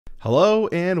Hello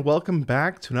and welcome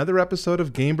back to another episode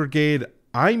of Game Brigade.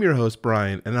 I'm your host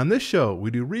Brian, and on this show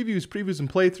we do reviews, previews,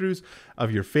 and playthroughs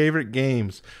of your favorite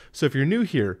games. So if you're new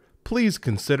here, please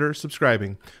consider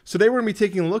subscribing. So today we're going to be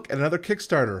taking a look at another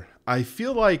Kickstarter. I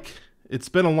feel like it's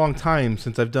been a long time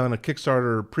since I've done a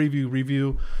Kickstarter preview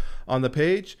review on the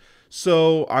page.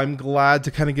 So I'm glad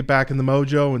to kind of get back in the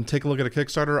mojo and take a look at a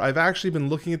Kickstarter. I've actually been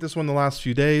looking at this one the last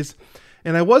few days,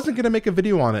 and I wasn't going to make a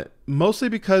video on it, mostly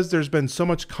because there's been so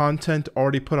much content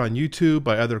already put on YouTube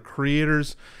by other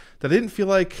creators that I didn't feel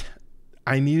like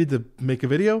I needed to make a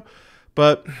video.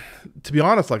 But to be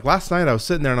honest, like last night I was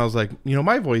sitting there and I was like, you know,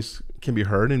 my voice can be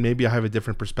heard and maybe I have a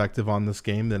different perspective on this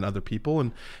game than other people.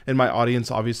 And my audience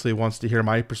obviously wants to hear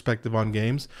my perspective on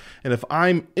games. And if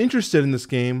I'm interested in this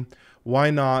game,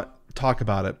 why not talk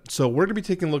about it? So we're going to be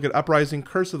taking a look at Uprising,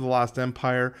 Curse of the Lost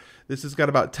Empire. This has got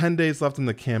about 10 days left in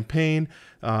the campaign.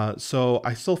 So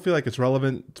I still feel like it's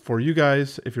relevant for you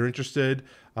guys if you're interested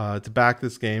to back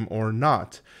this game or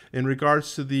not. In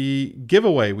regards to the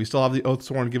giveaway, we still have the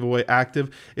Oathsworn giveaway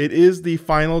active. It is the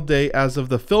final day as of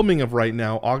the filming of right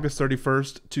now, August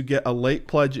 31st, to get a late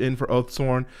pledge in for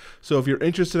Oathsworn. So if you're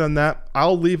interested in that,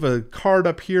 I'll leave a card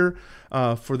up here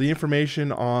for the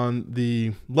information on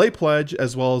the late pledge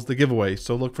as well as the giveaway.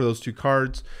 So look for those two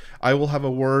cards. I will have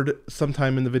a word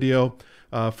sometime in the video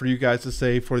for you guys to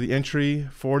say for the entry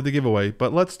for the giveaway.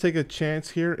 But let's take a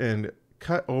chance here and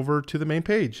cut over to the main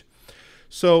page.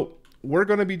 So we're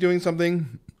going to be doing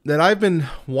something that I've been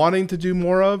wanting to do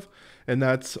more of, and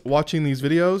that's watching these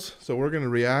videos. So we're going to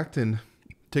react and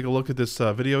take a look at this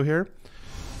video here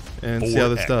and see how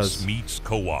this does. Meets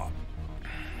co-op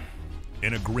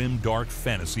in a grim, dark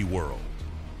fantasy world.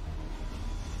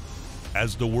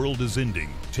 As the world is ending,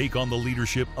 take on the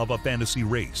leadership of a fantasy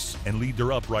race and lead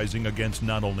their uprising against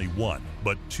not only one,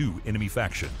 but two enemy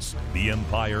factions, the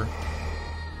Empire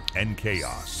and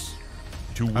Chaos.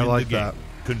 To win the game,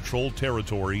 control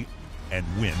territory, and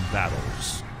win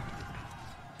battles.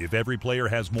 If every player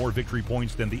has more victory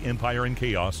points than the Empire and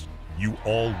Chaos, you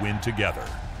all win together.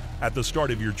 At the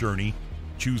start of your journey,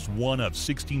 choose one of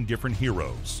 16 different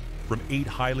heroes from 8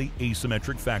 highly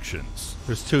asymmetric factions.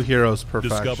 There's 2 heroes per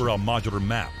faction. Discover a modular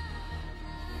map.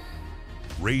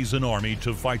 Raise an army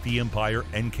to fight the Empire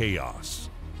and Chaos.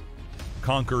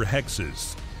 Conquer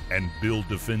hexes and build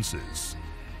defenses.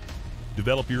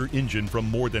 Develop your engine from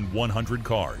more than 100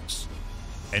 cards.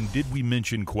 And did we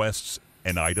mention quests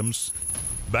and items?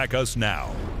 Back us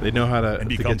now. They know how to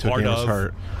become get to part a game's of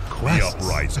heart. The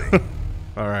Uprising.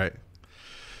 All right.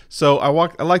 So I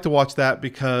like to watch that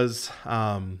because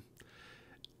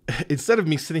instead of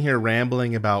me sitting here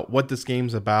rambling about what this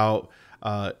game's about,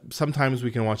 sometimes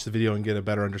we can watch the video and get a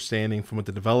better understanding from what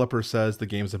the developer says the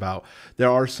game's about. There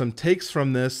are some takes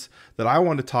from this that I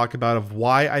want to talk about of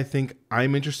why I think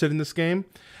I'm interested in this game,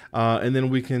 and then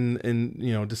we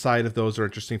can decide if those are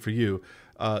interesting for you.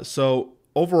 So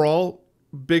overall,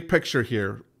 big picture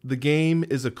here, the game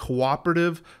is a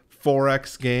cooperative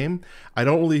 4X game. I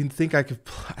don't really think I could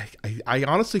I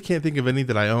honestly can't think of any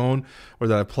that I own or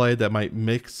that I played that might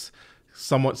mix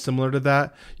somewhat similar to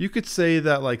that. You could say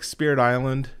that like Spirit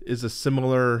Island is a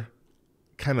similar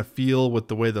kind of feel with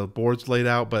the way the board's laid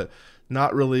out, but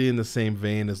not really in the same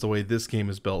vein as the way this game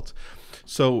is built.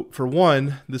 So for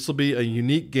one, this will be a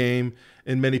unique game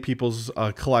in many people's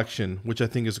collection, which I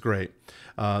think is great.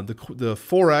 The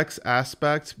 4X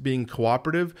aspect being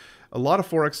cooperative, a lot of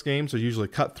 4X games are usually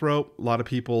cutthroat. A lot of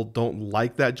people don't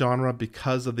like that genre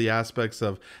because of the aspects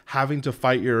of having to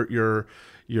fight your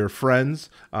friends.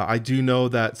 I do know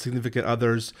that significant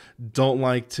others don't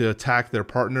like to attack their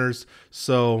partners.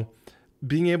 So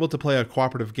being able to play a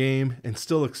cooperative game and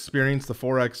still experience the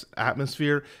 4X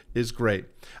atmosphere is great.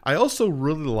 I also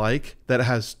really like that it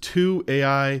has 2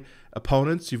 AI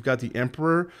opponents. You've got the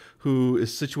Emperor, who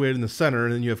is situated in the center,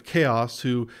 and then you have Chaos,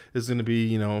 who is going to be,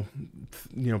 you know,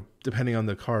 depending on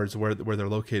the cards where they're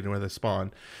located and where they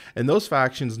spawn. And those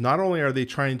factions, not only are they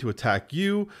trying to attack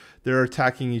you, they're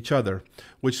attacking each other,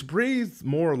 which breathes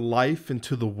more life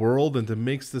into the world and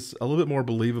makes this a little bit more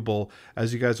believable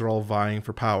as you guys are all vying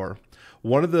for power.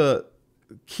 One of the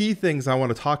key things I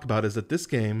want to talk about is that this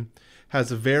game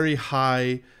has a very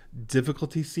high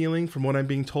difficulty ceiling from what I'm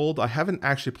being told. I haven't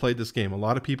actually played this game. A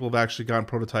lot of people have actually gotten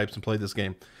prototypes and played this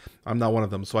game. I'm not one of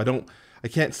them, so I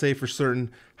can't say for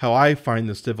certain how I find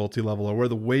this difficulty level or where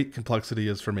the weight complexity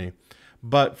is for me.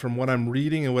 But from what I'm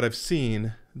reading and what I've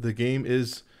seen, the game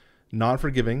is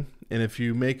non-forgiving, and if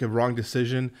you make a wrong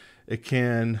decision, it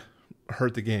can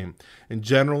hurt the game. And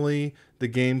generally, the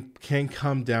game can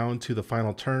come down to the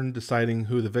final turn, deciding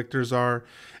who the victors are.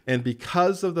 And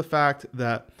because of the fact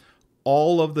that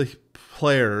all of the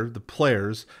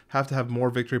players have to have more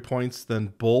victory points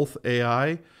than both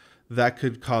AI, that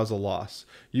could cause a loss.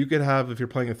 You could have, if you're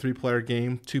playing a 3-player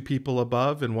game, 2 people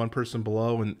above and 1 person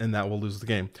below, and that will lose the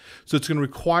game. So it's going to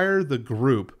require the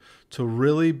group to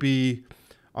really be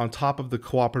on top of the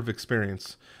cooperative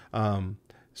experience.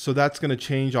 So that's going to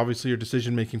change, obviously, your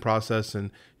decision-making process,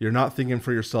 and you're not thinking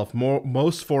for yourself.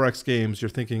 Most 4X games, you're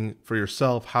thinking for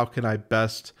yourself, how can I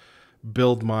best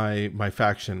build my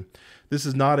faction? This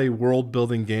is not a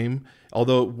world-building game.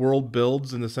 Although it world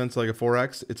builds in the sense like a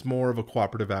 4X, it's more of a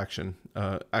cooperative action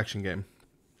game.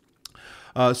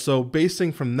 So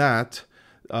basing from that,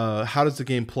 how does the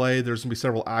game play? There's going to be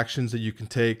several actions that you can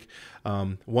take.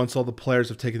 Once all the players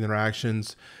have taken their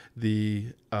actions, the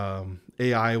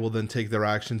AI will then take their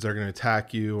actions. They're going to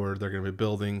attack you, or they're going to be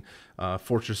building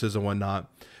fortresses and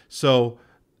whatnot. So,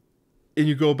 and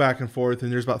you go back and forth, and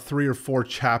there's about 3 or 4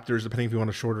 chapters, depending if you want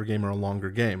a shorter game or a longer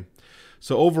game.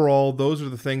 So overall, those are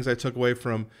the things I took away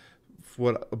from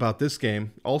about this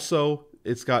game. Also,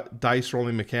 it's got dice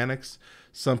rolling mechanics.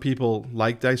 Some people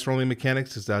like dice rolling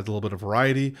mechanics because it adds a little bit of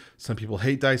variety. Some people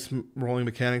hate dice rolling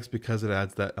mechanics because it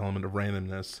adds that element of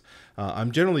randomness.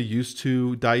 I'm generally used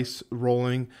to dice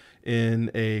rolling in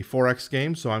a 4X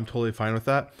game, so I'm totally fine with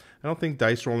that. I don't think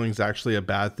dice rolling is actually a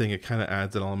bad thing. It kind of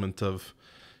adds an element of,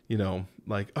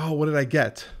 like, oh, what did I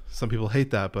get? Some people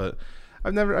hate that, but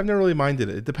I've never really minded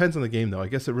it. It depends on the game, though. I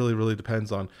guess it really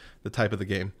depends on the type of the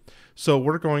game. So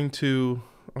we're going to,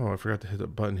 I forgot to hit a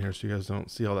button here so you guys don't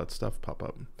see all that stuff pop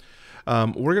up.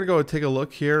 We're going to go take a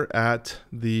look here at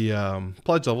the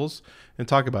pledge levels and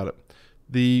talk about it.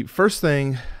 The first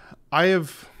thing, I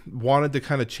have wanted to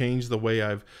kind of change the way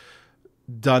I've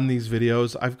done these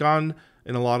videos. I've gone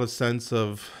in a lot of sense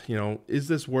of, is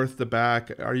this worth the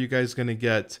back? Are you guys going to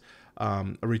get a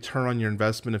return on your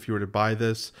investment if you were to buy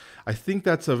this? I think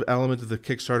that's an element of the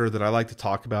Kickstarter that I like to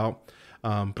talk about,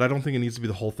 but I don't think it needs to be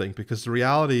the whole thing, because the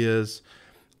reality is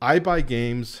I buy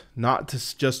games not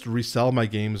to just resell my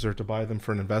games or to buy them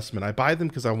for an investment. I buy them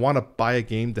because I want to buy a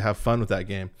game to have fun with that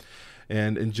game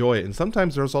and enjoy it. And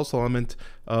sometimes there's also an element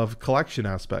of collection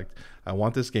aspect. I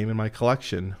want this game in my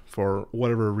collection for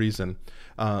whatever reason.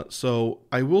 So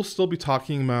I will still be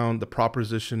talking about the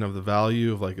proposition of the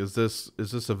value of, like, is this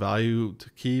a value to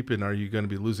keep, and are you going to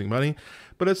be losing money?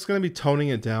 But it's going to be toning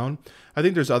it down. I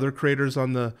think there's other creators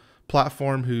on the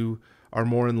platform who are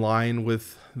more in line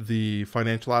with the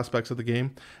financial aspects of the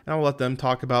game, and I'll let them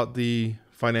talk about the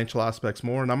financial aspects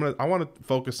more. And I want to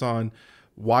focus on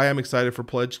why I'm excited for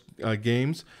pledge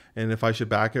games, and if I should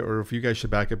back it, or if you guys should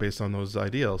back it based on those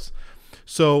ideals.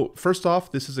 So first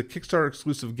off, this is a Kickstarter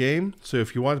exclusive game. So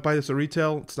if you want to buy this at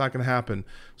retail, it's not going to happen.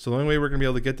 So the only way we're going to be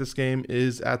able to get this game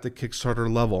is at the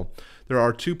Kickstarter level. There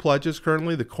are 2 pledges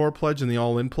currently, the core pledge and the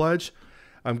all-in pledge.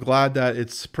 I'm glad that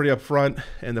it's pretty upfront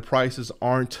and the prices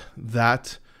aren't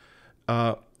that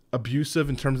abusive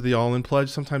in terms of the all-in pledge.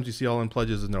 Sometimes you see all-in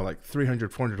pledges and they're like $300,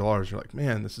 $400. You're like,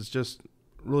 man, this is just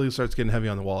really starts getting heavy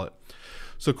on the wallet.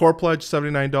 So core pledge,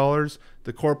 $79.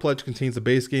 The core pledge contains the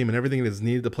base game and everything that is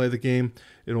needed to play the game.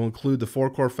 It will include the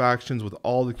 4 core factions with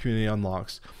all the community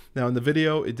unlocks. Now in the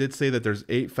video, it did say that there's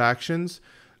 8 factions.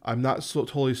 I'm not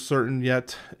totally certain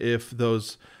yet if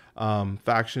those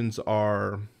factions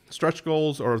are stretch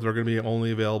goals or if they're going to be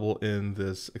only available in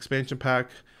this expansion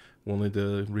pack. We'll need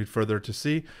to read further to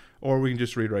see, or we can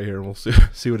just read right here and we'll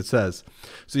see what it says.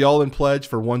 So the all-in pledge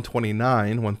for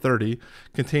 $129.130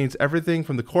 contains everything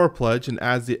from the core pledge and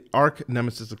adds the Arc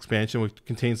Nemesis expansion, which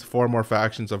contains 4 more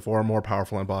factions and 4 more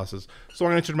powerful end bosses. So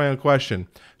I answered my own question.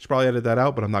 Should probably edit that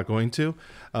out, but I'm not going to.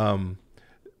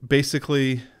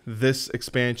 Basically, this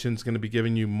expansion is going to be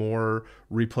giving you more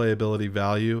replayability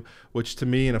value, which to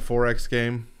me in a 4X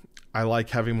game, I like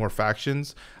having more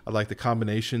factions. I like the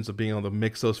combinations of being able to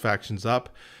mix those factions up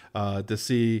to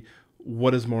see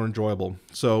what is more enjoyable.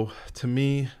 So to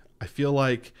me, I feel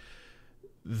like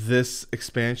this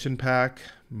expansion pack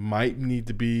might need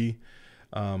to be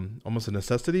almost a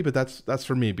necessity, but that's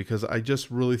for me, because I just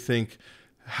really think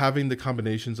having the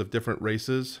combinations of different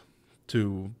races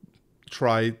to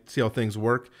see how things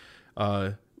work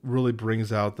really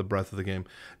brings out the breadth of the game.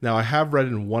 Now, I have read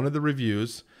in one of the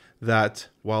reviews that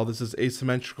while this is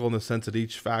asymmetrical in the sense that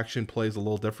each faction plays a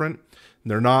little different,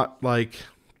 they're not like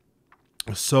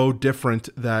so different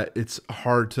that it's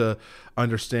hard to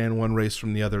understand one race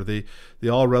from the other. They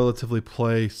all relatively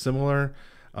play similar,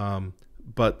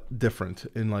 but different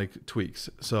in like tweaks.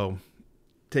 So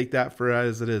take that for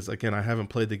as it is. Again, I haven't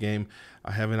played the game.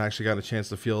 I haven't actually got a chance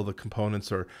to feel the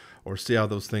components or see how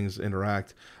those things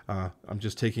interact. I'm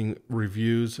just taking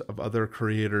reviews of other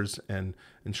creators and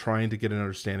trying to get an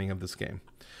understanding of this game.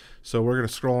 So we're going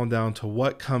to scroll on down to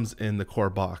what comes in the core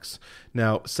box.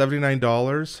 Now,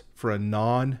 $79 for a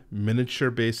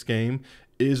non-miniature based game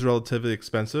is relatively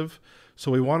expensive.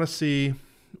 So we want to see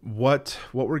what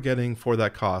we're getting for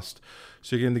that cost.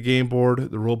 So you're getting the game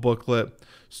board, the rule booklet,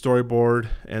 storyboard,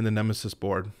 and the Nemesis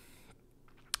board.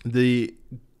 The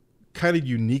kind of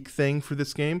unique thing for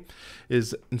this game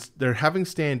is they're having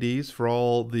standees for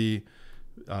all the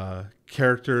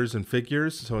characters and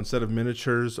figures. So instead of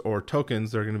miniatures or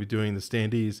tokens, they're going to be doing the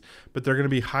standees, but they're going to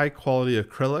be high quality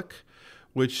acrylic,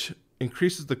 which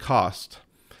increases the cost.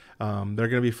 They're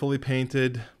going to be fully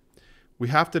painted. We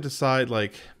have to decide,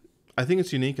 like, I think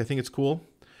it's unique. I think it's cool.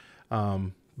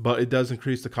 But it does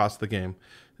increase the cost of the game.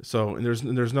 So and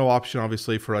there's no option,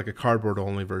 obviously, for like a cardboard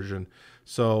only version.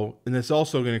 So, and it's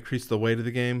also going to increase the weight of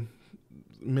the game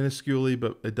minusculely,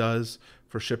 but it does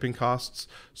for shipping costs.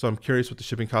 So I'm curious what the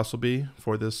shipping costs will be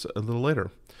for this a little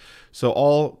later. So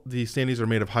all the standees are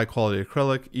made of high quality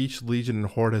acrylic. Each Legion and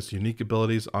Horde has unique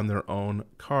abilities on their own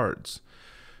cards.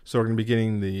 So we're going to be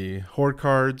getting the Horde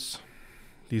cards.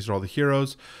 These are all the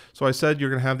heroes. So I said you're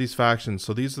going to have these factions.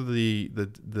 So these are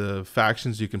the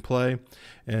factions you can play,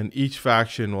 and each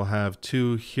faction will have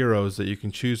 2 heroes that you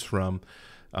can choose from.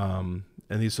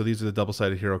 And these are the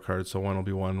double-sided hero cards. So one will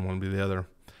be one will be the other.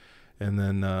 And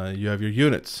then you have your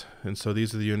units. And so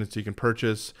these are the units you can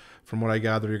purchase. From what I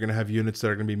gather, you're going to have units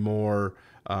that are going to be more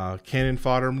cannon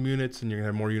fodder units, and you're going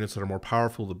to have more units that are more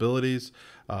powerful with abilities.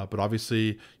 But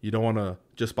obviously, you don't want to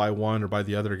just buy one or buy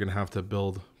the other. You're going to have to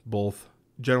build both.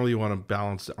 Generally, you want a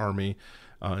balanced army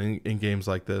in games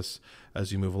like this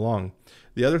as you move along.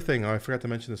 The other thing, I forgot to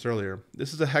mention this earlier,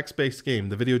 this is a hex-based game.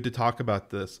 The video did talk about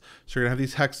this. So you're going to have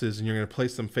these hexes, and you're going to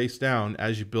place them face down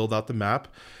as you build out the map.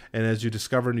 And as you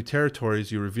discover new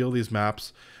territories, you reveal these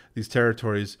maps, these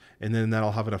territories, and then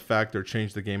that'll have an effect or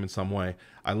change the game in some way.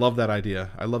 I love that idea.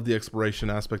 I love the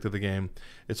exploration aspect of the game.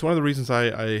 It's one of the reasons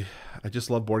I just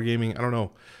love board gaming. I don't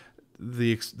know.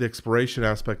 The exploration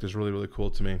aspect is really, really cool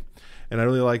to me. And I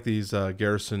really like these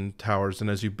garrison towers, and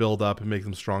as you build up and make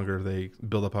them stronger, they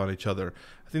build up on each other.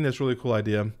 I think that's a really cool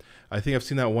idea. I think I've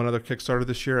seen that one other Kickstarter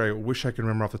this year. I wish I could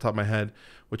remember off the top of my head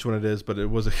which one it is, but it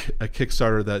was a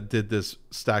Kickstarter that did this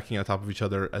stacking on top of each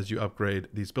other as you upgrade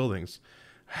these buildings.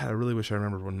 I really wish I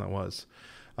remembered when that was.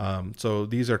 So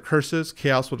these are curses.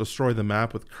 Chaos will destroy the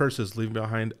map with curses, leaving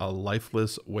behind a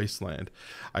lifeless wasteland.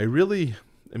 I really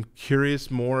am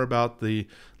curious more about the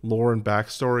lore and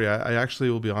backstory. I actually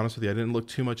will be honest with you, I didn't look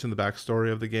too much in the backstory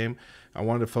of the game. I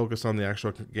wanted to focus on the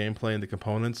actual gameplay and the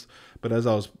components, but as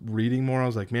I was reading more, I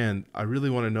was like, man, I really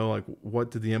want to know, like,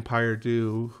 what did the Empire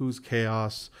do? Who's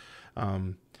Chaos?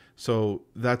 So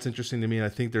that's interesting to me, and I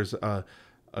think there's a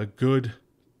good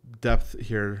depth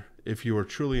here. If you are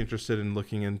truly interested in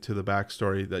looking into the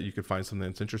backstory, that you could find something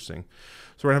that's interesting.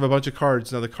 So we're gonna have a bunch of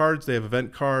cards. Now the cards, they have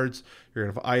event cards. You're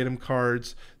gonna have item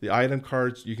cards. The item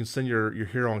cards, you can send your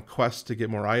hero on quests to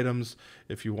get more items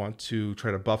if you want to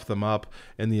try to buff them up.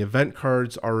 And the event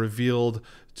cards are revealed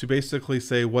to basically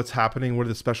say what's happening, what are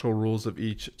the special rules of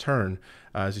each turn.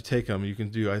 As you take them, you can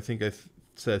do, I think I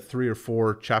said 3 or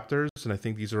 4 chapters, and I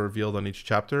think these are revealed on each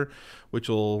chapter, which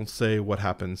will say what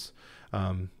happens.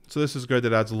 So this is good.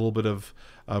 That adds a little bit of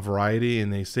variety,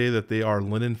 and they say that they are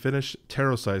linen finish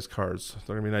tarot size cards.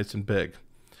 They're gonna be nice and big.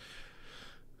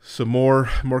 So more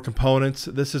components.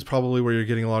 This is probably where you're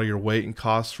getting a lot of your weight and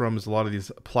costs from, is a lot of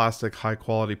these plastic, high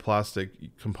quality plastic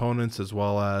components, as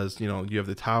well as, you know, you have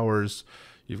the towers,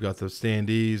 you've got the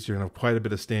standees, you're gonna have quite a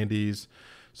bit of standees.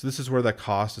 So this is where that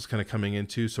cost is kind of coming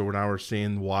into. So we're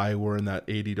seeing why we're in that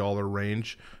 $80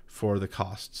 range for the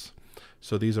costs.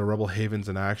 So these are Rebel Havens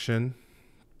in action.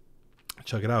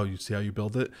 Check it out. You see how you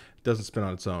build it? It doesn't spin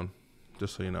on its own,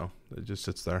 just so you know. It just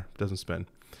sits there. It doesn't spin.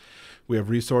 We have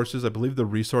resources. I believe the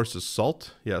resource is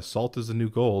salt. Yeah, salt is the new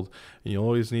gold. And you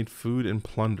always need food and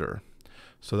plunder.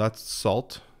 So that's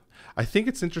salt. I think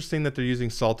it's interesting that they're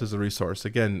using salt as a resource.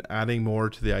 Again, adding more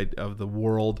to the idea of the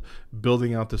world,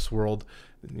 building out this world,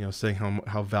 you know, saying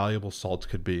how valuable salt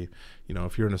could be. You know,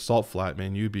 if you're in a salt flat,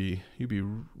 man, you'd be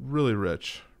really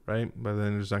rich, right? But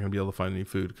then you're just not going to be able to find any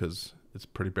food because it's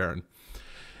pretty barren.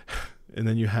 And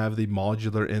then you have the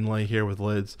modular inlay here with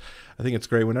lids. I think it's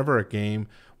great whenever a game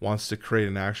wants to create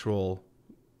an actual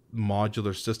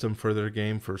modular system for their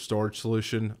game, for storage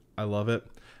solution. I love it.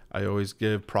 I always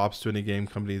give props to any game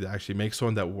company that actually makes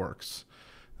one that works.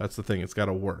 That's the thing. It's got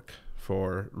to work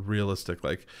for realistic.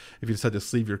 Like, if you decide to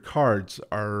sleeve your cards,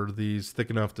 are these thick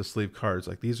enough to sleeve cards?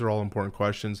 Like, these are all important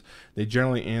questions. They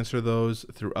generally answer those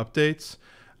through updates.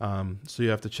 So you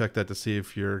have to check that to see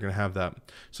if you're going to have that.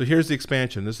 So here's the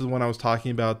expansion. This is one I was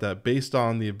talking about, that based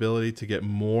on the ability to get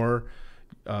more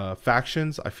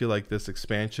factions, I feel like this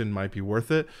expansion might be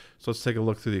worth it. So let's take a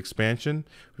look through the expansion.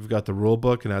 We've got the rule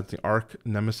book, and that's the Arc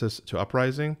Nemesis to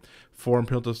Uprising, 4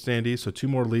 Imperial standees, so 2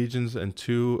 more Legions and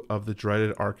 2 of the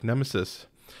dreaded Arc Nemesis.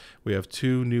 We have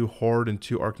 2 new Horde and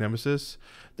 2 Arc Nemesis,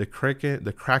 the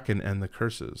Kraken and the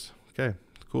Curses. Okay,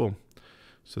 cool.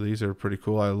 So these are pretty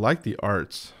cool. I like the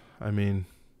arts. I mean,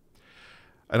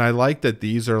 and I like that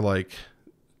these are like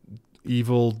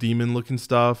evil demon looking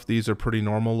stuff. These are pretty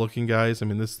normal looking guys. I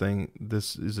mean,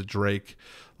 this is a Drake.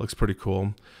 Looks pretty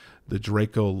cool. The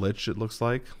Draco Lich, it looks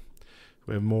like.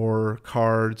 We have more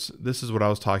cards. This is what I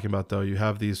was talking about, though. You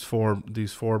have these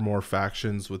four more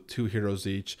factions with 2 heroes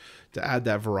each to add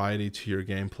that variety to your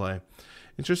gameplay.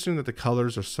 Interesting that the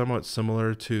colors are somewhat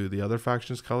similar to the other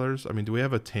factions' colors. I mean, do we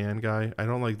have a tan guy? I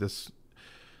don't like this.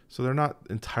 So they're not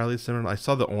entirely similar. I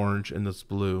saw the orange and this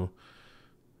blue,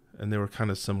 and they were kind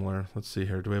of similar. Let's see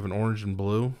here. Do we have an orange and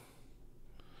blue?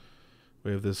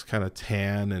 We have this kind of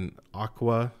tan and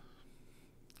aqua.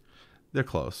 They're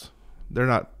close. They're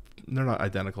not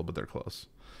identical, but they're close.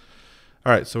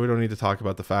 All right, so we don't need to talk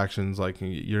about the factions. Like,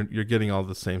 you're getting all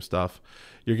the same stuff.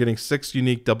 You're getting 6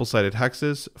 unique double-sided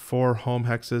hexes, 4 home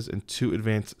hexes, and 2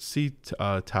 advanced sea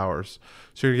towers.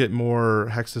 So you're gonna get more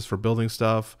hexes for building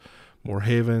stuff, more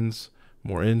havens,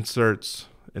 more inserts,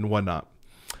 and whatnot.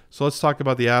 So let's talk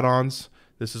about the add-ons.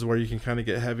 This is where you can kind of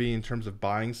get heavy in terms of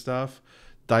buying stuff.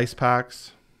 Dice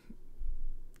packs.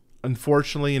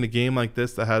 Unfortunately, in a game like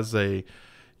this that has a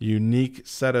unique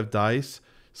set of dice,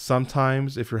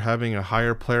 sometimes if you're having a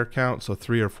higher player count, so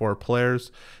 3 or 4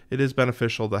 players, it is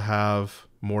beneficial to have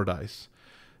more dice.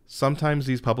 Sometimes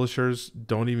these publishers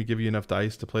don't even give you enough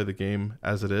dice to play the game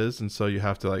as it is, and so you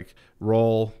have to like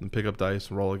roll and pick up dice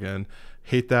and roll again.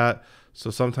 Hate that. So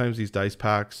sometimes these dice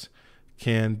packs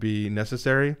can be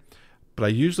necessary, but I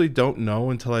usually don't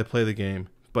know until I play the game.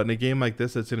 But in a game like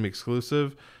this that's going to be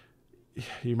exclusive,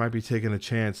 you might be taking a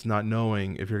chance not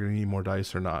knowing if you're going to need more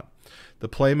dice or not. The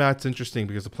playmat's interesting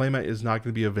because the playmat is not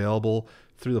going to be available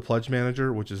through the Pledge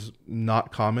Manager, which is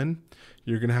not common.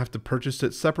 You're going to have to purchase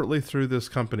it separately through this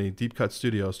company, Deep Cut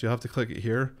Studios. So you'll have to click it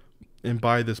here and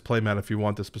buy this playmat if you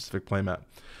want this specific playmat.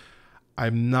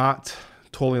 I'm not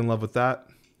totally in love with that.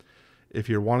 If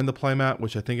you're wanting the playmat,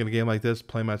 which I think in a game like this,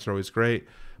 playmats are always great,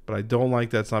 but I don't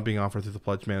like that it's not being offered through the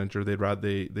Pledge Manager.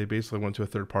 They basically went to a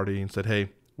third party and said, hey,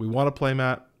 we want a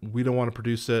playmat. We don't want to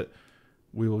produce it.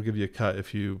 We will give you a cut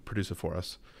if you produce it for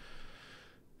us.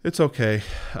 It's okay.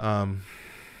 I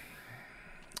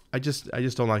just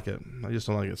don't like it. I just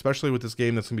don't like it, especially with this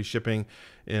game that's going to be shipping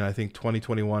in, I think,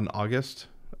 2021 August,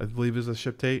 I believe is the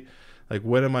ship date. Like,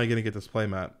 when am I going to get this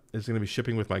playmat? Is it going to be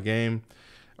shipping with my game?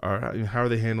 Or how are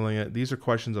they handling it? These are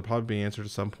questions that will probably be answered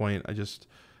at some point.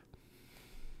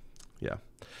 Yeah.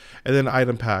 And then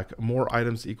item pack. More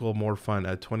items equal more fun.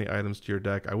 Add 20 items to your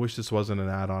deck. I wish this wasn't an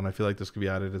add-on. I feel like this could be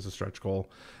added as a stretch goal.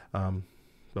 But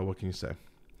what can you say?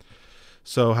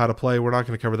 So how to play, we're not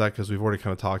going to cover that because we've already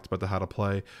kind of talked about the how to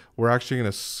play. We're actually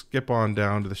going to skip on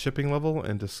down to the shipping level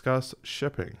and discuss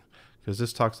shipping, because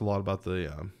this talks a lot about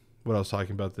the what I was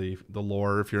talking about, the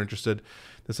lore. If you're interested,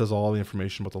 this has all the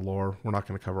information about the lore. We're not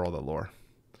going to cover all that lore.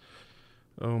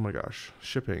 Oh my gosh.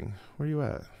 Shipping. Where are you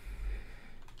at?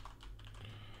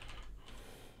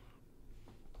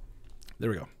 There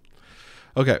we go.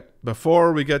 Okay,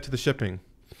 before we get to the shipping,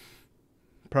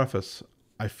 preface,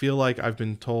 I feel like I've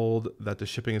been told that the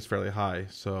shipping is fairly high,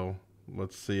 so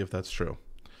let's see if that's true.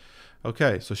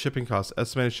 Okay, so shipping costs,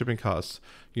 estimated shipping costs.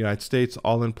 United States,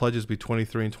 all-in pledges be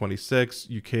 23 and 26.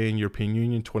 UK and European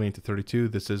Union, 28 to 32.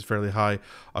 This is fairly high.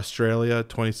 Australia,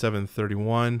 27 to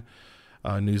 31.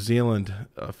 New Zealand,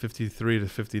 53 to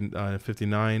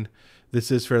 59. This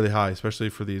is fairly high, especially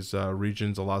for these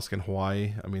regions, Alaska and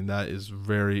Hawaii. I mean, that is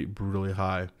very brutally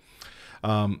high.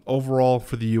 Overall,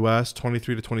 for the U.S., $23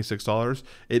 to $26.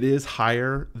 It is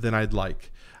higher than I'd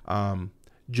like.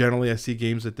 Generally, I see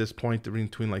games at this point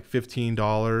between like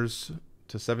 $15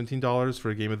 to $17 for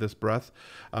a game of this breadth.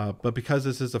 But because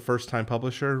this is a first-time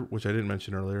publisher, which I didn't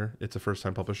mention earlier, it's a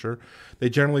first-time publisher, they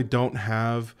generally don't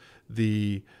have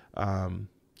the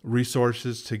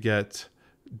resources to get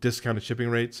discounted shipping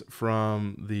rates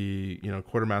from the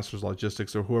Quartermasters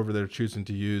Logistics or whoever they're choosing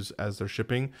to use as their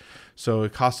shipping. So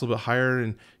it costs a little bit higher,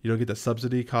 and you don't get that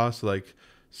subsidy cost like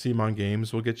CMON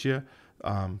Games will get you.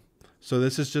 So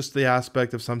this is just the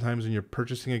aspect of sometimes when you're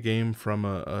purchasing a game from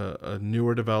a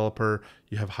newer developer,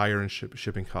 you have higher in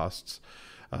shipping costs.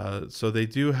 So they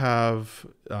do have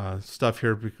stuff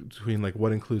here between like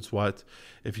what includes what.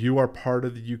 If you are part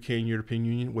of the UK and European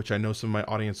Union, which I know some of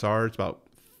my audience are, it's about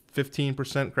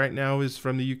 15% right now is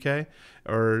from the UK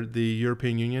or the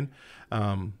European Union.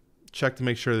 check to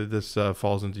make sure that this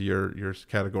falls into your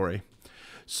category.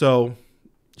 So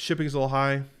shipping is a little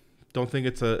high. Don't think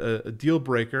it's a deal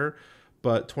breaker,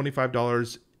 but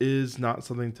 $25 is not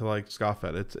something to like scoff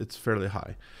at. It's fairly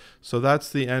high. So that's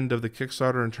the end of the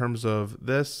Kickstarter in terms of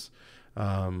this.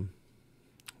 We're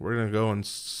gonna go and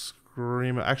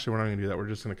scream. Actually, we're not gonna do that. We're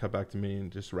just gonna cut back to me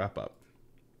and just wrap up.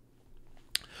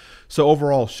 So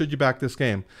overall, should you back this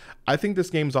game? I think this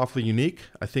game's awfully unique.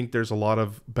 I think there's a lot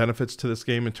of benefits to this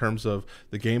game in terms of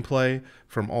the gameplay.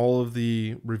 From all of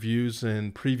the reviews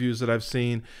and previews that I've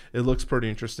seen, it looks pretty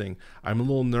interesting. I'm a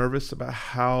little nervous about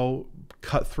how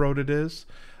cutthroat it is.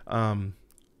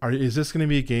 Is this going to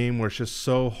be a game where it's just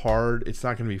so hard it's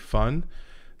not going to be fun?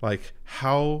 Like,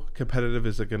 how competitive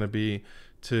is it going to be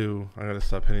to... I got to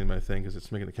stop hitting my thing because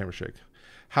it's making the camera shake.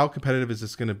 How competitive is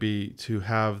this going to be to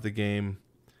have the game...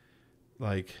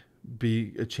 like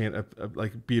be a chance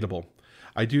like beatable?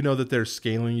 I do know that there's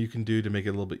scaling you can do to make it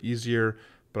a little bit easier,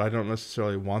 but I don't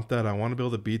necessarily want that. I want to be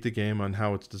able to beat the game on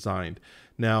how it's designed.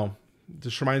 Now,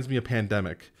 this reminds me of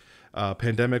Pandemic.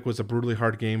 Pandemic was a brutally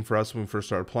hard game for us when we first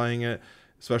started playing it,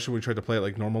 especially when we tried to play it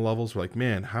like normal levels. We're like,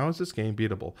 man, how is this game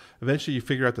beatable? Eventually you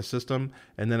figure out the system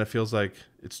and then it feels like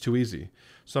it's too easy.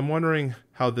 So I'm wondering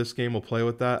how this game will play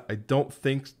with that. I don't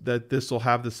think that this will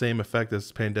have the same effect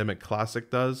as Pandemic Classic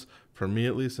does, for me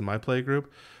at least in my play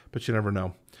group, but you never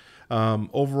know.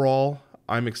 Overall,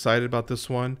 I'm excited about this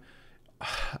one.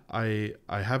 I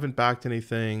haven't backed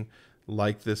anything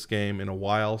like this game in a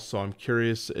while, so I'm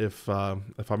curious if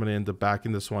I'm going to end up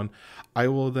backing this one. I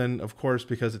will then, of course,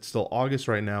 because it's still August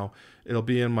right now, it'll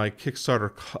be in my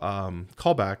Kickstarter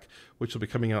callback, which will be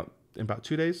coming out in about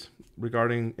 2 days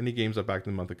regarding any games I backed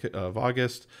in the month of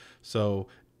August. So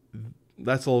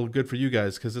that's a little good for you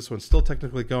guys because this one's still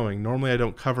technically going. Normally I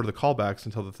don't cover the callbacks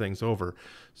until the thing's over,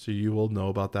 so you will know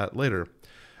about that later.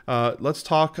 Let's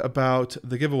talk about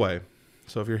the giveaway.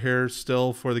 So if you're here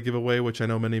still for the giveaway, which I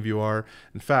know many of you are,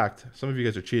 in fact, some of you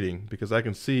guys are cheating because I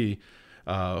can see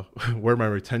where my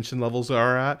retention levels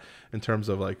are at in terms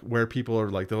of like where people are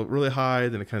like they're really high,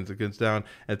 then it kind of goes down.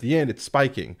 At the end, it's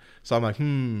spiking. So I'm like,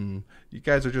 you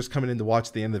guys are just coming in to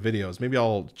watch the end of the videos. Maybe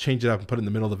I'll change it up and put it in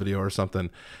the middle of the video or something.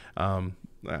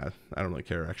 I don't really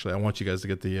care, actually. I want you guys to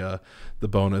get the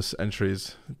bonus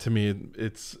entries. To me,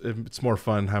 it's more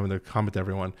fun having to comment to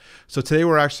everyone. So today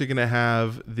we're actually going to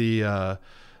have the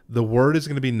word is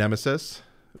going to be Nemesis,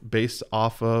 based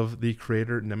off of the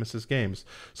creator Nemesis Games.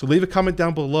 So leave a comment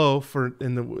down below for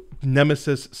in the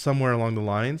Nemesis somewhere along the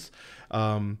lines,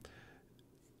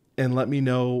 and let me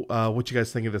know what you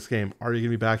guys think of this game. Are you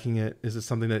going to be backing it? Is it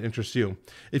something that interests you?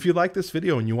 If you like this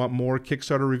video and you want more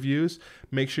Kickstarter reviews,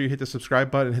 make sure you hit the subscribe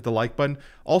button and hit the like button.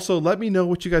 Also, let me know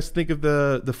what you guys think of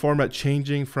the format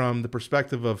changing from the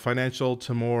perspective of financial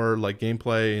to more like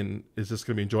gameplay, and is this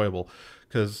going to be enjoyable?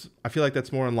 Because I feel like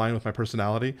that's more in line with my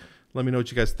personality. Let me know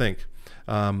what you guys think.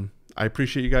 I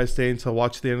appreciate you guys staying to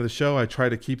watch the end of the show. I try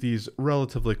to keep these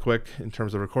relatively quick in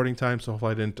terms of recording time, so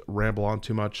hopefully I didn't ramble on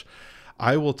too much.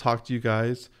 I will talk to you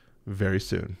guys very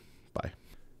soon. Bye.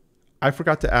 I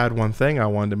forgot to add one thing. I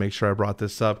wanted to make sure I brought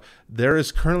this up. There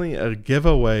is currently a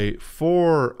giveaway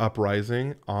for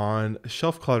Uprising on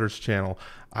Shelf Clutter's channel.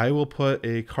 I will put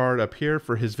a card up here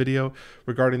for his video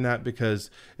regarding that, because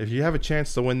if you have a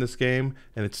chance to win this game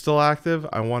and it's still active,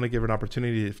 I want to give an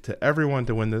opportunity to everyone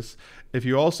to win this. If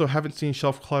you also haven't seen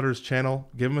Shelf Clutter's channel,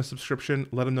 give him a subscription.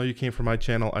 Let him know you came from my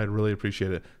channel. I'd really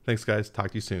appreciate it. Thanks, guys.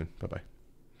 Talk to you soon. Bye-bye.